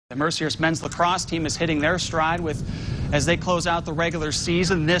The Mercyhurst men's lacrosse team is hitting their stride as they close out the regular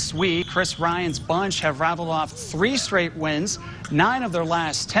season this week. Chris Ryan's bunch have rattled off 3 straight wins, 9 of their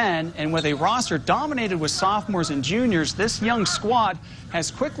last 10, and with a roster dominated with sophomores and juniors, this young squad has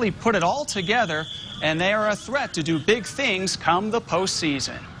quickly put it all together, and they are a threat to do big things come the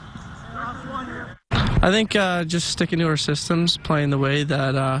postseason. I think just sticking to our systems, playing the way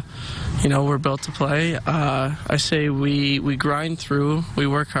that we're built to play. I say we grind through, we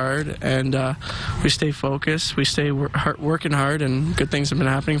work hard, and we stay focused. We stay working hard, and good things have been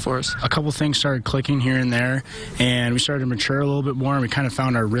happening for us. A couple things started clicking here and there, and we started to mature a little bit more, and we kind of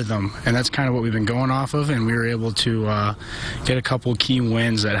found our rhythm, and that's kind of what we've been going off of. And we were able to get a couple key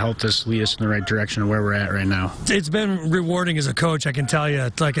wins that helped us lead us in the right direction of where we're at right now. It's been rewarding as a coach, I can tell you.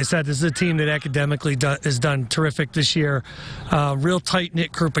 Like I said, this is a team that academically has done terrific this year. Real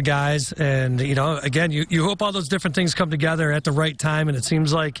tight-knit group of guys, and again, you hope all those different things come together at the right time, and it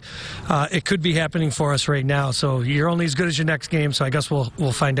seems like it could be happening for us right now. So you're only as good as your next game, so I guess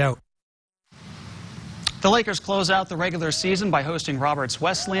we'll find out. The Lakers close out the regular season by hosting Roberts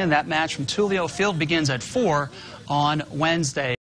Wesleyan. That match from Tullio Field begins at 4 on Wednesday.